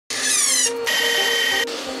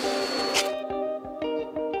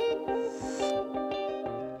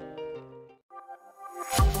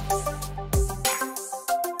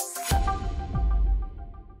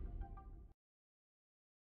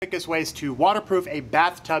quickest ways to waterproof a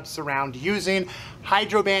bathtub surround using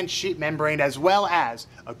Hydroban sheet membrane, as well as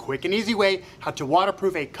a quick and easy way how to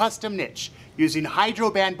waterproof a custom niche using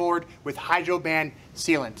Hydroban board with Hydroban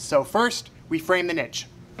sealant. So first, we frame the niche.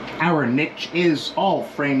 Our niche is all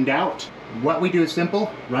framed out. What we do is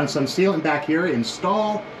simple: run some sealant back here,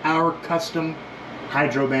 install our custom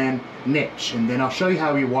Hydroban niche, and then I'll show you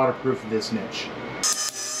how we waterproof this niche.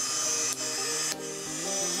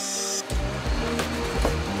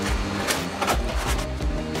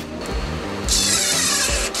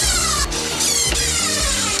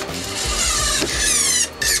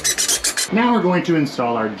 Now we're going to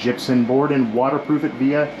install our gypsum board and waterproof it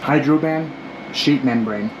via Hydroban sheet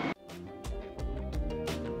membrane.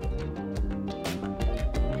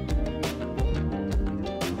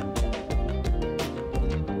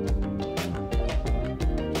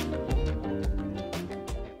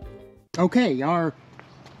 Okay, our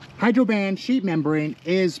Hydroban sheet membrane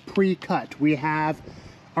is pre-cut. We have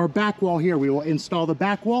our back wall here. We will install the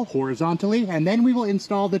back wall horizontally, and then we will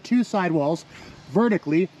install the two side walls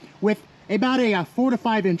vertically with about a 4 to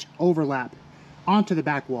 5 inch overlap onto the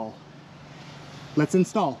back wall. Let's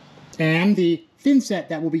install. And the thin set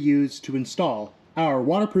that will be used to install our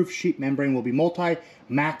waterproof sheet membrane will be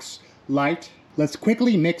Multi-Max Light. Let's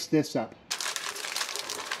quickly mix this up.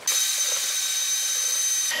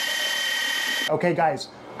 Okay guys,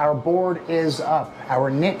 our board is up. Our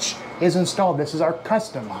niche is installed. This is our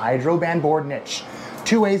custom Hydroban board niche.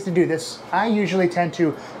 Two ways to do this. I usually tend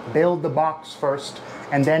to build the box first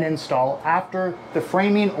and then install after the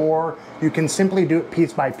framing, or you can simply do it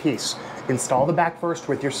piece by piece. Install the back first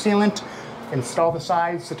with your sealant, install the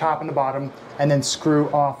sides, the top and the bottom, and then screw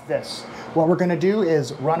off this. What we're gonna do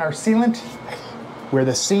is run our sealant where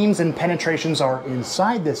the seams and penetrations are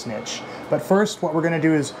inside this niche. But first, what we're gonna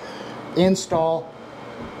do is install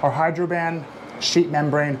our Hydroban sheet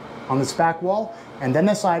membrane on this back wall, and then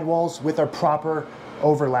the side walls with our proper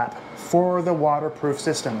overlap for the waterproof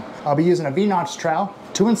system. I'll be using a V-notch trowel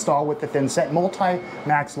to install with the thin set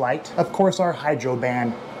Multi-Max Light. Of course, our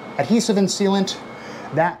Hydroban adhesive and sealant.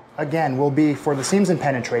 That again will be for the seams and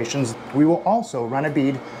penetrations. We will also run a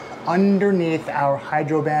bead underneath our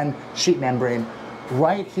Hydroban sheet membrane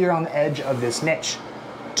right here on the edge of this niche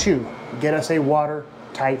to get us a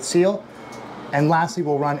watertight seal. And lastly,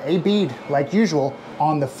 we'll run a bead like usual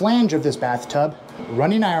on the flange of this bathtub,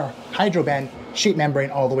 running our Hydroban sheet membrane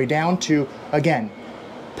all the way down to, again,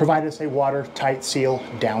 provide us a watertight seal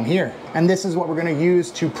down here. And this is what we're gonna use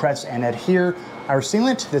to press and adhere our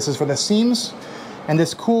sealant. This is for the seams, and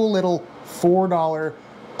this cool little $4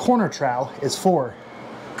 corner trowel is for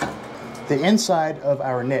the inside of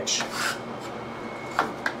our niche.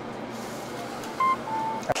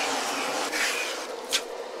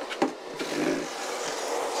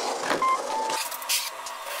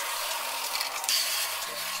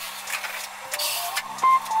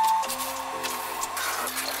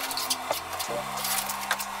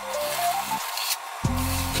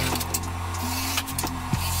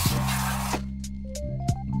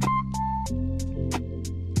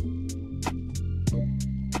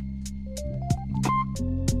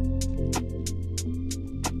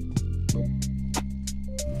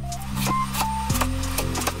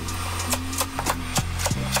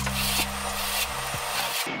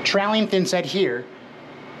 Troweling thin set here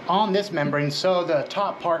on this membrane so the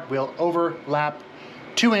top part will overlap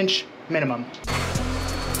 2 inch minimum.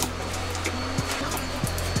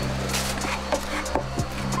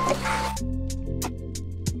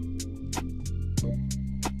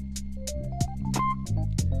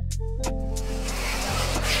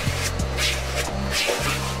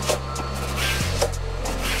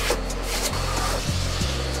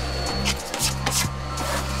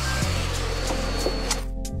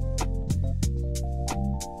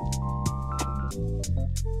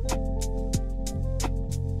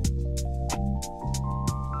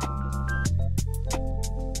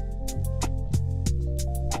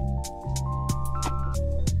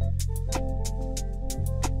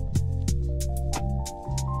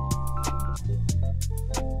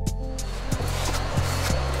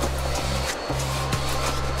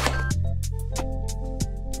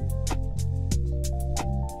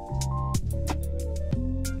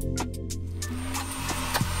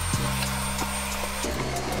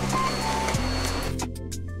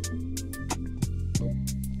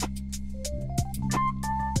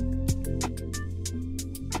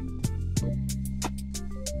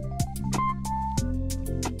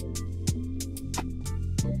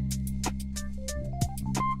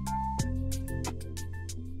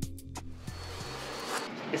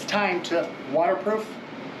 It's time to waterproof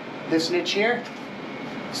this niche here.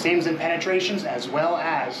 seams and penetrations, as well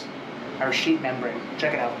as our sheet membrane.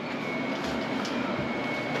 Check it out.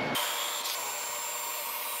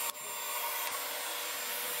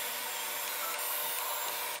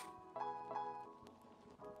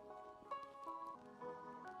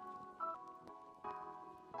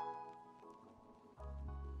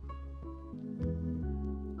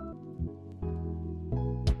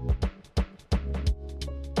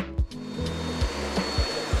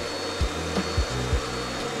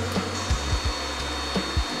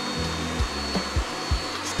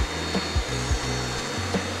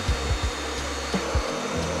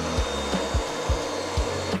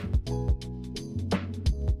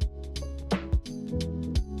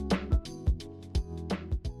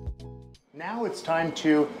 Now it's time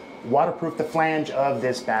to waterproof the flange of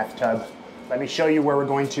this bathtub. Let me show you where we're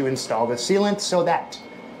going to install the sealant so that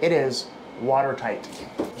it is watertight.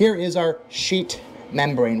 Here is our sheet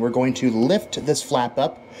membrane. We're going to lift this flap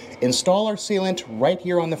up, install our sealant right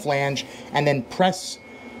here on the flange, and then press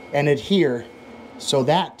and adhere so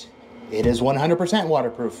that it is 100%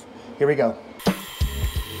 waterproof. Here we go.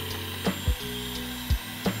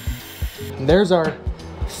 And there's our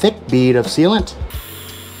thick bead of sealant.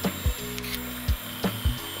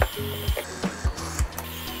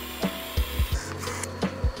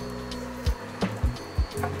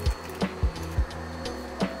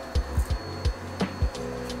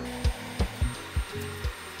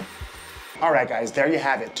 All right, guys, there you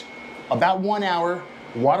have it. About 1 hour,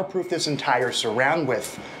 waterproof this entire surround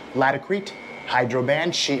with Latacrete,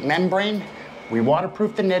 Hydroband, sheet membrane. We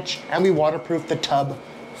waterproof the niche and we waterproof the tub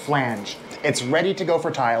flange. It's ready to go for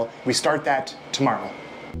tile. We start that tomorrow.